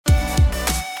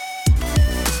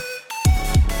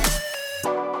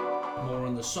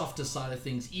softer side of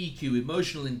things, EQ,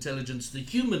 emotional intelligence, the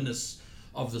humanness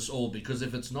of this all, because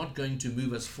if it's not going to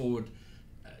move us forward,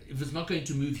 if it's not going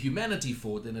to move humanity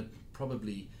forward, then it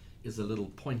probably is a little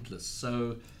pointless.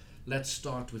 So let's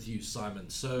start with you, Simon.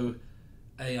 So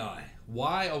AI,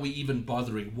 why are we even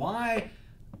bothering? Why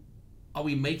are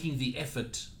we making the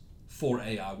effort for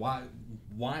AI?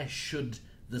 Why should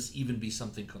this even be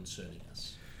something concerning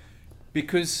us?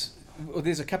 Because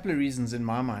there's a couple of reasons in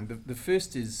my mind. The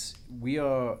first is we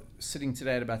are sitting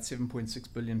today at about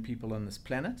 7.6 billion people on this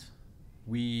planet.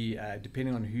 We,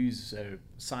 depending on whose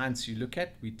science you look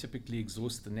at, we typically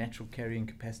exhaust the natural carrying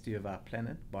capacity of our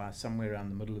planet by somewhere around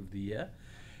the middle of the year.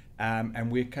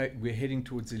 And we're heading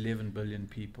towards 11 billion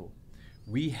people.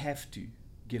 We have to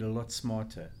get a lot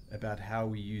smarter about how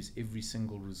we use every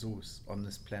single resource on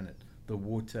this planet, the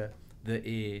water, the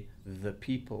air, the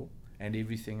people, and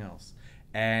everything else.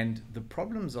 And the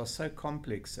problems are so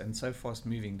complex and so fast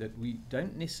moving that we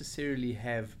don't necessarily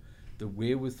have the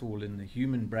wherewithal in the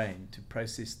human brain to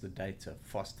process the data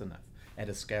fast enough at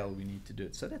a scale we need to do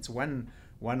it. So that's one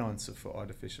answer for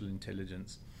artificial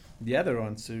intelligence. The other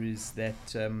answer is that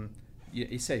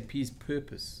SAP's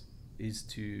purpose is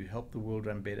to help the world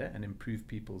run better and improve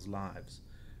people's lives.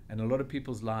 And a lot of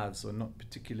people's lives are not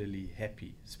particularly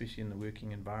happy, especially in the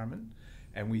working environment.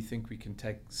 And we think we can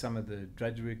take some of the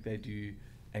drudge work they do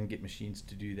and get machines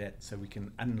to do that, so we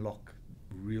can unlock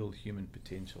real human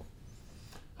potential.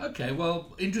 Okay,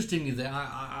 well, interestingly there,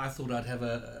 I thought I'd have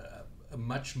a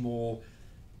much more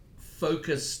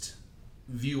focused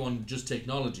view on just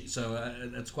technology. So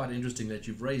it's quite interesting that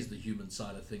you've raised the human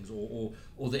side of things, or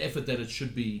the effort that it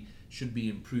should be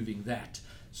improving that.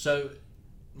 So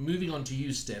moving on to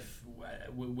you, Steph,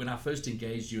 when I first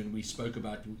engaged you and we spoke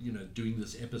about doing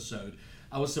this episode,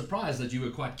 I was surprised that you were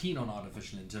quite keen on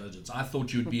artificial intelligence. I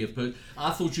thought you'd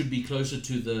be closer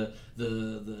to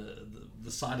the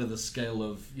side of the scale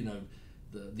of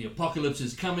the apocalypse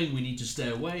is coming, we need to stay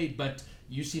away, but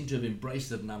you seem to have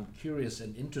embraced it, and I'm curious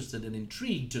and interested and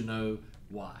intrigued to know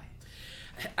why.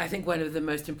 I think one of the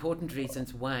most important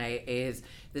reasons why is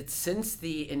that since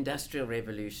the Industrial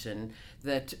Revolution,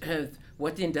 that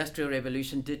what the Industrial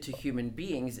Revolution did to human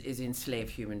beings is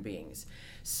enslave human beings.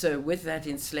 So with that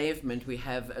enslavement, we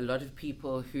have a lot of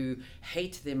people who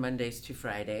hate their Mondays to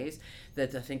Fridays.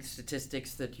 That I think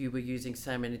statistics that you were using,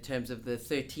 Simon, in terms of the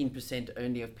 13%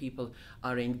 only of people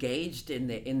are engaged in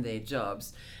their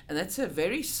jobs. And that's a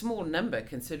very small number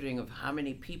considering of how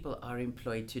many people are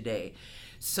employed today.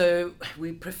 So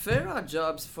we prefer our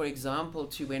jobs, for example,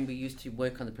 to when we used to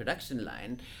work on the production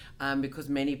line, because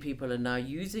many people are now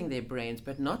using their brains,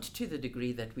 but not to the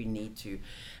degree that we need to.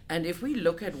 And if we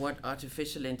look at what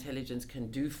artificial intelligence can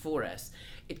do for us,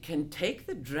 it can take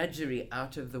the drudgery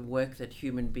out of the work that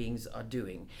human beings are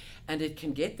doing. And it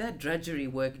can get that drudgery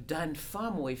work done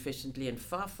far more efficiently and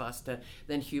far faster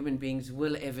than human beings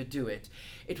will ever do it.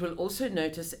 It will also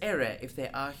notice error if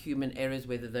there are human errors,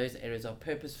 whether those errors are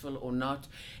purposeful or not.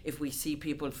 If we see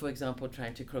people, for example,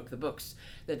 trying to crook the books,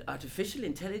 that artificial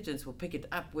intelligence will pick it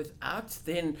up without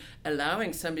then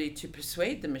allowing somebody to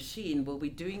persuade the machine, well,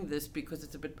 we're doing this because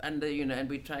it's a bit under, and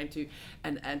we're trying to,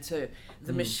 and so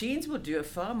the machines will do a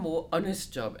far more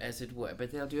honest job, as it were,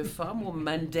 but they'll do a far more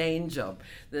mundane job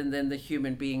than the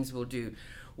human beings will do.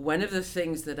 One of the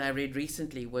things that I read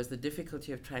recently was the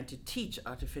difficulty of trying to teach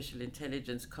artificial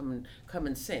intelligence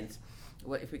common sense.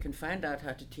 Well, if we can find out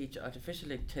how to teach artificial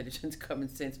intelligence common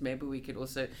sense, maybe we could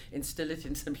also instill it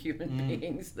in some human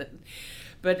beings then.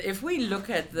 But if we look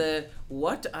at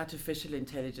what artificial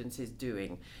intelligence is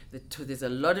doing, there's a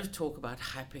lot of talk about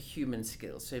hyperhuman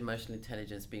skills, so emotional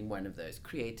intelligence being one of those,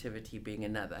 creativity being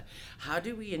another. How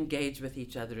do we engage with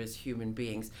each other as human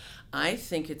beings? I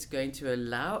think it's going to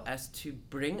allow us to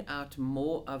bring out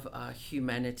more of our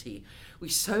humanity. We're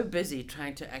so busy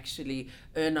trying to actually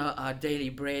earn our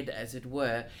daily bread, as it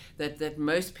were, that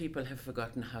most people have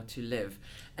forgotten how to live.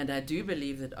 And I do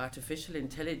believe that artificial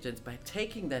intelligence, by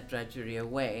taking that drudgery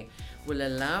away, will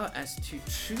allow us to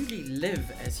truly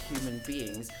live as human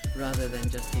beings rather than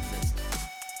just exist.